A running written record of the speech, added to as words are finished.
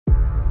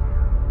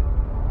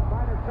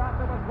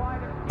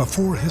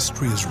Before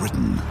history is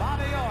written,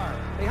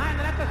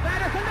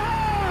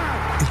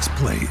 it's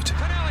played.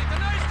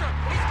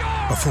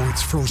 Before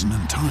it's frozen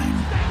in time,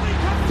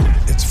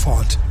 it's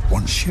fought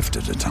one shift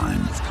at a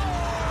time.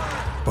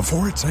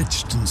 Before it's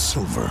etched in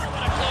silver,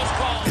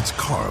 it's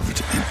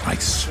carved in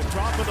ice.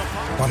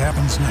 What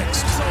happens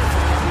next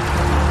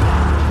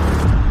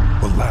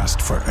will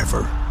last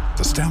forever.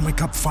 The Stanley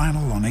Cup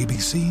Final on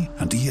ABC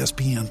and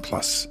ESPN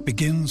Plus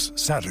begins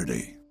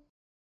Saturday.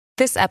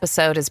 This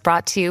episode is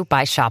brought to you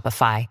by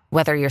Shopify.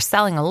 Whether you're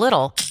selling a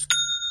little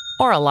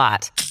or a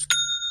lot,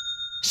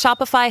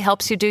 Shopify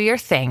helps you do your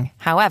thing,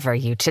 however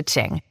you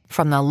cha-ching.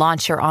 From the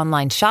launch your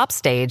online shop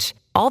stage,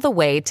 all the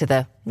way to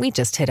the we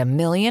just hit 1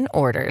 million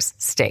orders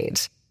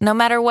stage. No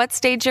matter what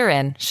stage you're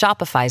in,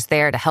 Shopify's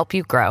there to help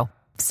you grow.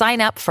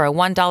 Sign up for a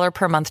 $1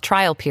 per month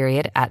trial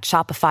period at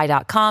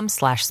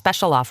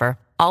shopify.com/special offer,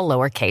 all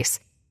lowercase.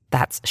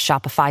 That's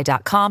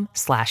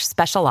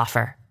shopify.com/special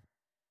offer.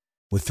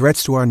 With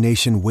threats to our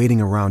nation waiting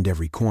around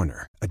every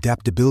corner,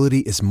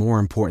 adaptability is more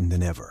important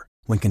than ever.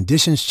 When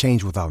conditions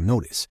change without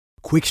notice,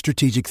 quick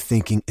strategic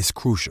thinking is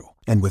crucial.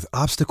 And with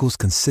obstacles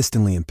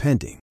consistently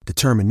impending,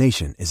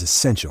 determination is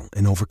essential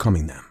in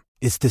overcoming them.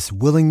 It's this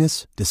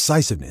willingness,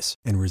 decisiveness,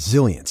 and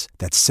resilience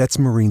that sets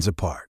Marines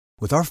apart.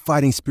 With our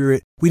fighting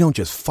spirit, we don't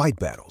just fight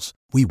battles,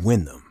 we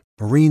win them.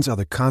 Marines are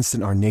the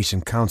constant our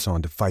nation counts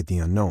on to fight the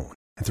unknown.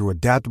 And through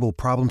adaptable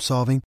problem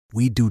solving,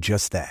 we do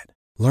just that.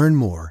 Learn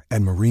more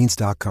at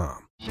marines.com.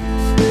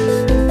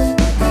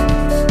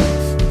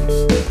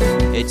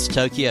 It's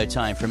Tokyo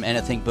time from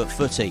Anything But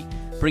Footy,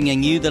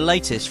 bringing you the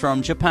latest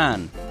from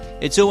Japan.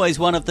 It's always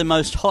one of the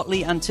most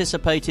hotly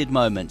anticipated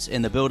moments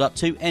in the build-up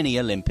to any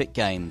Olympic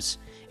Games.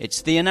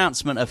 It's the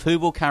announcement of who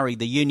will carry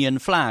the Union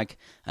flag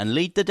and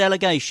lead the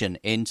delegation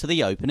into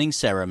the opening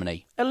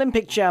ceremony.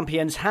 Olympic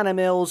champions Hannah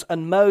Mills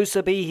and Mo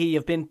Sbihi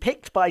have been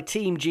picked by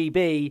Team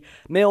GB.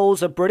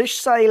 Mills, a British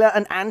sailor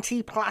and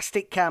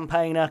anti-plastic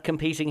campaigner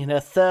competing in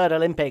her third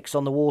Olympics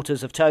on the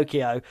waters of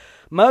Tokyo.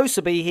 Mo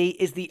Sbihi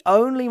is the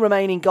only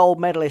remaining gold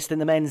medalist in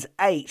the men's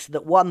 8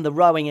 that won the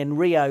rowing in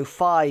Rio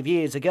 5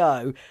 years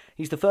ago.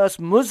 He's the first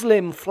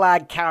Muslim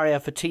flag carrier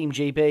for Team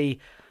GB,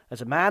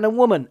 as a man and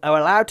woman are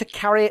allowed to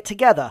carry it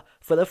together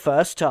for the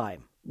first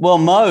time. Well,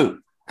 Mo,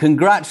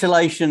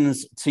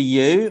 congratulations to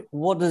you.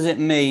 What does it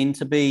mean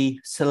to be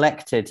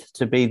selected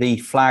to be the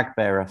flag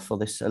bearer for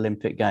this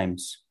Olympic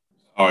Games?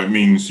 Oh, it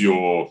means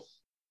you're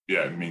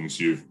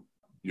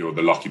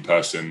the lucky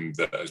person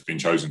that has been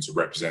chosen to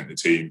represent the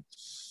team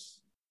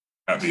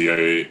at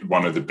the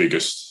one of the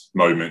biggest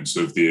moments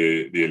of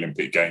the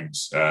Olympic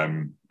Games.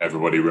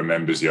 Everybody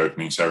remembers the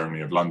opening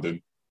ceremony of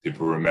London.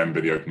 People remember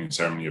the opening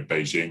ceremony of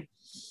Beijing.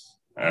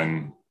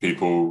 And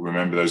people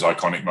remember those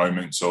iconic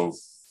moments of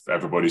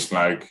everybody's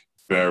flag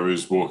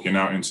bearers walking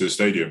out into the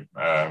stadium.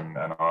 And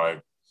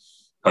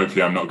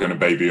hopefully I'm not going to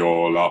baby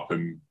all up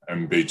and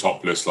be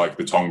topless like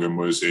the Tongan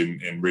was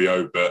in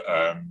Rio, but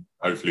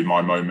hopefully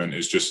my moment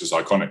is just as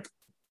iconic.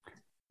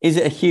 Is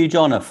it a huge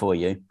honour for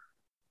you?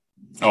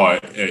 Oh,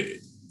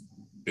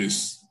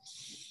 it's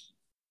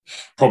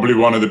probably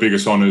one of the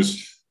biggest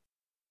honours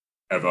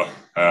ever.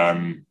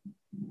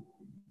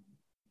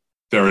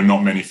 There are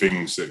not many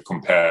things that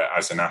compare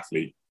as an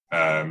athlete,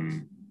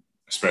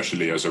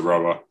 especially as a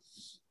rower,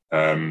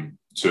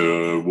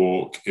 to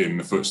walk in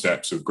the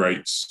footsteps of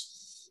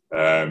greats,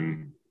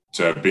 to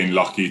have been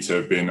lucky to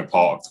have been a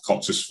part of the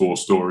Cox's 4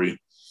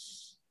 story.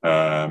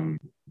 Those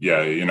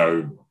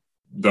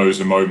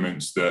are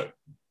moments that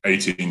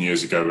 18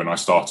 years ago when I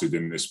started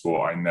in this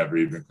sport, I never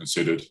even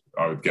considered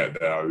I would get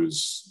there. I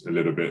was a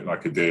little bit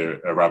like a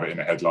rabbit in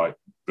a headlight.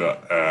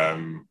 But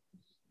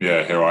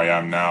here I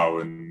am now,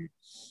 and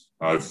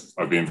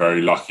I've been very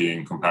lucky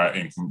in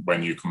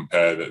when you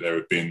compare that there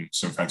have been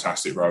some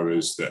fantastic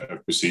rowers that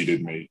have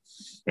preceded me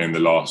in the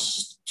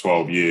last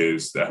 12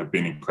 years that have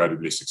been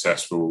incredibly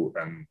successful,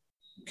 and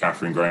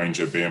Catherine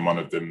Granger being one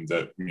of them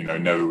that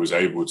never was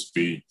able to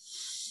be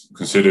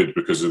considered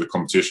because of the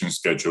competition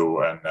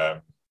schedule.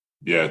 And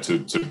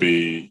to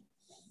be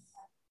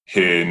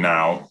here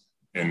now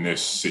in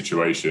this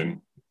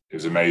situation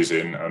is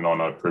amazing, an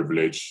honour,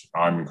 privilege.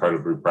 I'm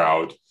incredibly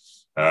proud.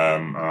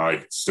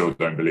 I still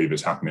don't believe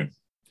it's happening.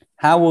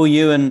 How will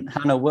you and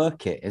Hannah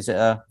work it? Is it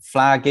a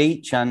flag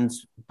each, and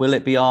will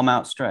it be arm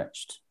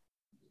outstretched?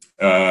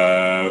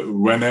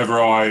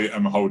 Whenever I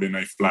am holding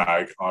a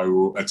flag, I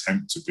will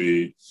attempt to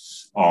be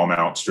arm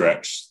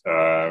outstretched.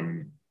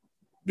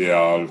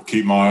 I'll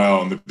keep my eye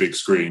on the big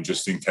screen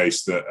just in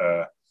case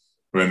that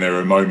when there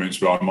are moments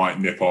where I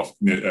might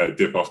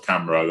dip off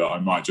camera, that I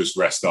might just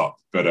rest up.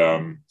 But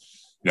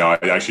I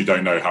actually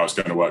don't know how it's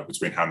going to work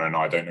between Hannah and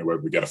I. I don't know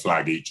whether we get a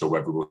flag each or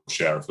whether we'll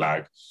share a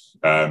flag.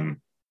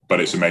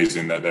 But it's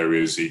amazing that there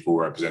is equal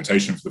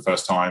representation for the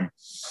first time.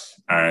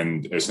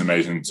 And it's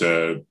amazing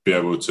to be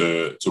able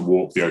to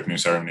walk the opening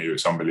ceremony with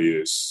somebody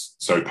who's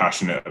so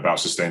passionate about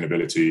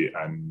sustainability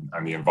and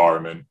the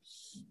environment,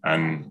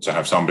 and to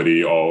have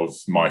somebody of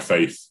my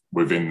faith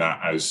within that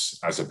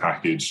as a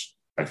package,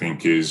 I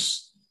think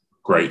is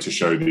great to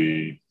show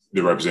the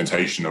the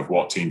representation of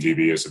what Team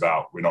GB is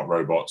about. We're not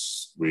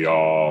robots. We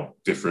are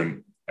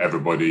different.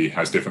 Everybody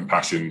has different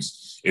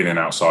passions in and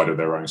outside of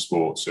their own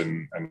sports,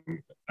 and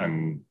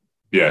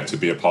yeah, to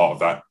be a part of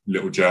that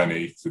little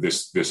journey for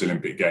this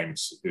Olympic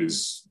Games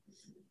is,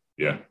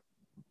 yeah,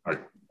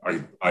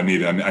 I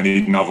need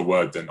another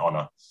word than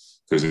honour,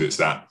 because it's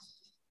that.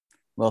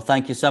 Well,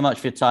 thank you so much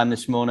for your time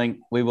this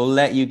morning. We will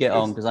let you get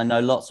on, because I know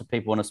lots of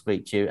people want to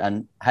speak to you.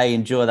 And hey,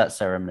 enjoy that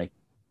ceremony.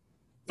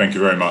 Thank you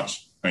very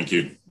much. Thank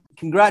you.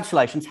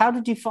 Congratulations. How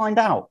did you find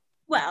out?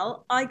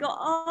 Well, I got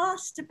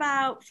asked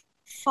about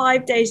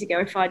 5 days ago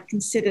if I'd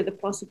consider the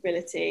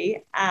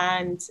possibility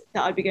and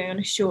that I'd be going on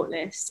a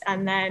shortlist.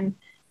 And then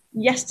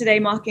yesterday,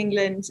 Mark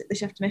England, the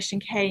chef de mission,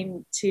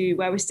 came to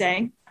where we're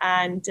staying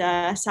and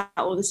sat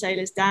all the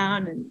sailors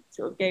down and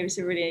sort of gave us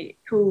a really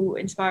cool,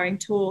 inspiring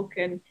talk.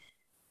 And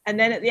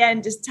then at the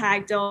end, just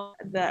tagged on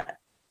that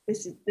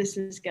this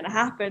is going to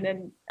happen.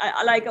 And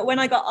I like, when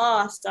I got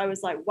asked, I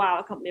was like, wow,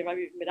 I can't believe I've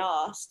even been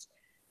asked.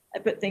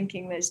 But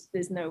thinking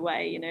there's no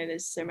way, you know,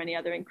 there's so many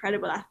other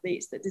incredible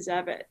athletes that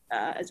deserve it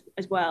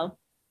as well.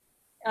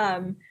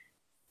 And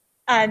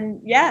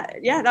yeah,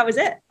 that was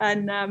it.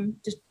 And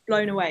just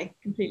blown away,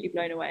 completely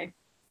blown away.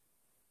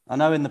 I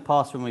know in the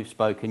past when we've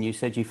spoken, you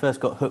said you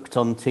first got hooked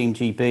on Team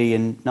GB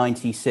in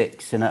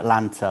 '96 in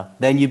Atlanta.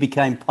 Then you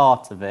became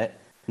part of it.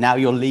 Now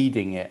you're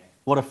leading it.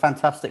 What a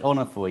fantastic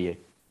honour for you.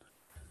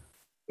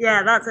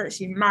 Yeah, that's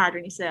actually mad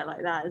when you say it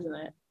like that, isn't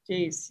it?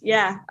 Jeez.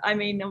 Yeah, I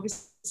mean,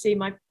 obviously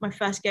my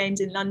first games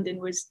in London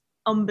was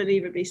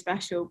unbelievably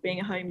special, being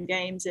a home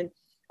games, and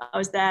I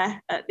was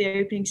there at the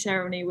opening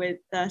ceremony with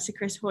Sir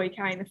Chris Hoy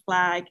carrying the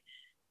flag.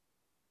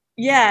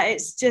 Yeah,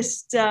 it's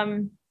just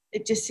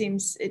it just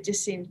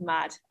seems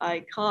mad.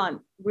 I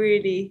can't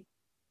really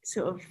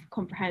sort of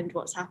comprehend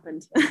what's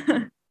happened.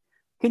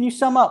 Can you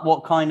sum up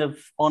what kind of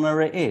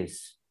honour it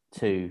is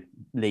to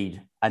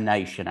lead a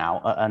nation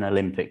out at an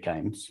Olympic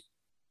Games?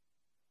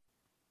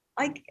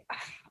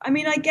 I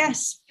mean, I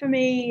guess for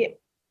me,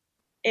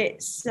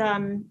 it's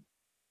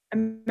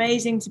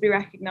amazing to be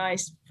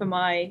recognised for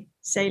my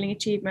sailing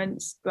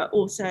achievements, but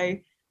also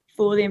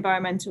for the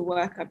environmental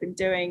work I've been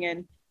doing,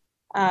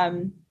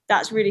 and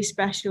that's really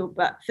special.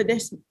 But for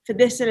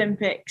this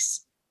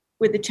Olympics,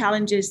 with the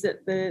challenges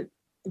that the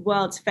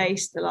world's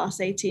faced the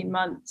last 18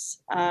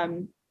 months,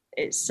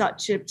 it's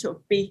such a sort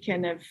of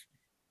beacon of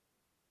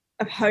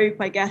hope,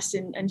 I guess,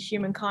 and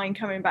humankind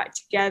coming back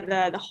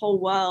together. The whole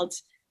world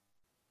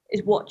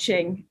is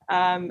watching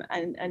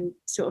and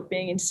sort of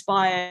being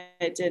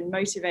inspired and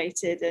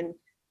motivated. And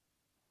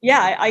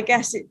yeah, I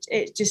guess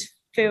it just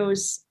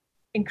feels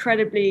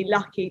incredibly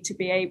lucky to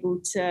be able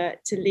to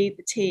lead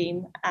the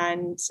team.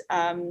 And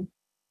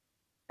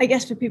I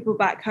guess for people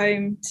back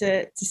home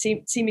to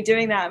see me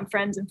doing that, and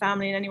friends and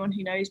family and anyone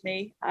who knows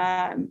me,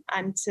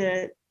 and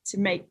to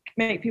make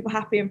people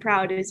happy and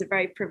proud is a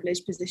very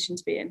privileged position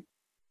to be in.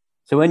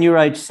 So when you were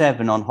age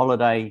 7 on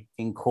holiday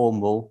in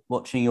Cornwall,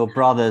 watching your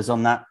brothers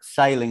on that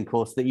sailing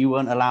course that you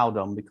weren't allowed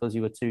on because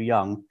you were too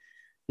young,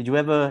 did you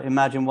ever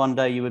imagine one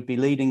day you would be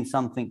leading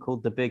something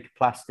called the Big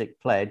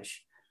Plastic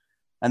Pledge,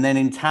 and then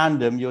in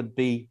tandem you'd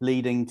be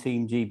leading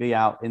Team GB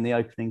out in the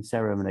opening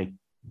ceremony?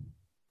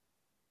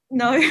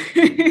 No,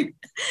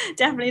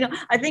 definitely not.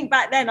 I think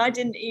back then I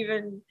didn't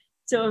even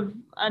sort of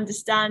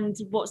understand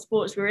what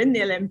sports were in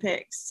the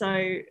Olympics.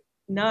 So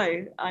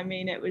no, I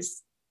mean, it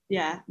was,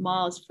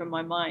 miles from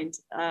my mind.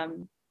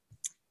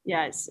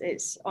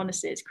 It's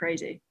honestly, it's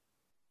crazy.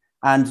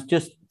 And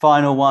just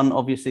final one,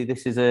 obviously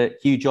this is a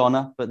huge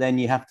honour, but then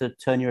you have to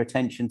turn your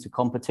attention to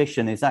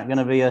competition. Is that going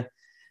to be a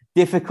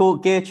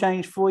difficult gear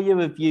change for you?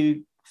 Have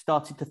you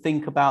started to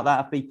think about that?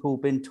 Have people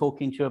been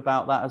talking to you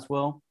about that as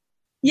well?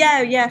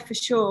 Yeah, for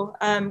sure.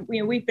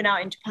 We've been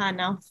out in Japan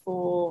now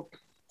for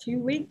 2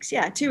 weeks.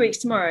 2 weeks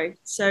tomorrow.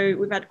 So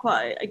we've had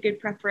quite a good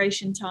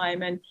preparation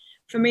time. And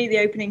for me, the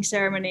opening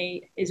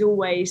ceremony is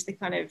always the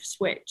kind of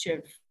switch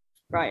of,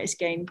 right, it's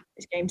game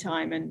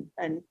time,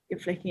 and you're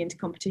flicking into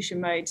competition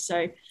mode.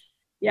 So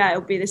yeah,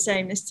 it'll be the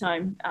same this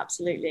time,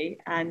 absolutely.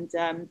 And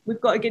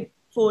we've got a good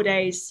 4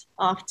 days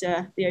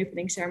after the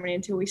opening ceremony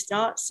until we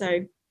start.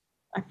 So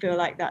I feel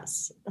like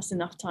that's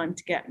enough time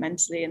to get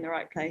mentally in the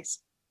right place.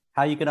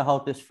 How are you going to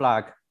hold this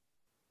flag?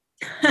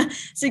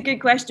 It's a good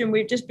question.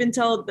 We've just been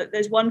told that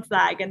there's one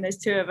flag and there's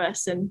two of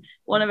us, and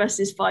one of us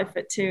is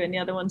 5'2" and the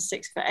other one's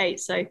 6'8".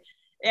 So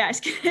yeah,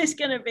 it's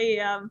going to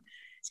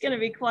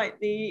be quite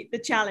the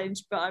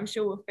challenge, but I'm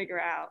sure we'll figure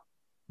it out.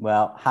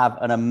 Well, have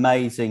an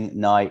amazing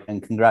night,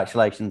 and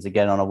congratulations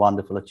again on a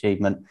wonderful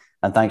achievement.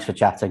 And thanks for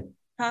chatting.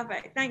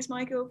 Perfect. Thanks,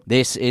 Michael.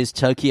 This is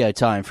Tokyo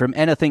Time from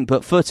Anything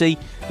But Footy,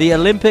 the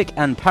Olympic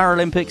and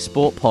Paralympic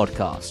Sport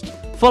Podcast.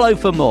 Follow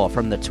for more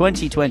from the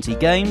 2020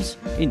 Games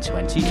in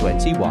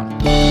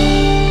 2021.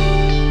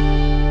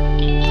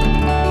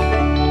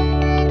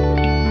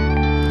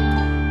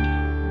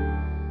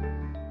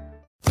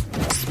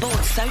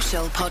 Sports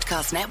Social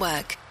Podcast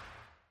Network.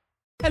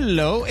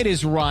 Hello, it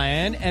is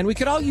Ryan, and we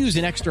could all use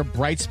an extra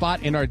bright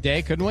spot in our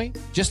day, couldn't we?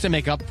 Just to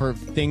make up for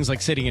things like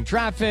sitting in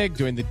traffic,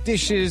 doing the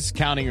dishes,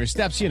 counting your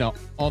steps, you know,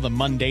 all the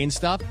mundane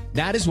stuff.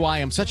 That is why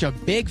I'm such a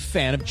big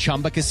fan of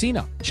Chumba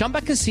Casino.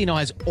 Chumba Casino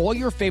has all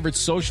your favorite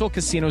social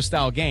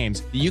casino-style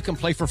games that you can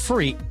play for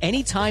free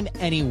anytime,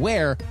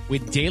 anywhere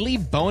with daily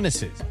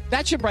bonuses.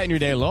 That should brighten your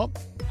day a little.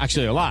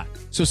 Actually, a lot.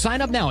 So sign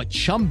up now at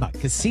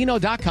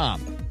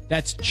ChumbaCasino.com.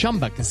 That's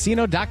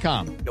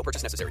ChumbaCasino.com. No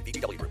purchase necessary.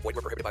 VGW Group. Void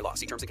where prohibited by law.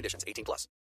 See terms and conditions. 18+.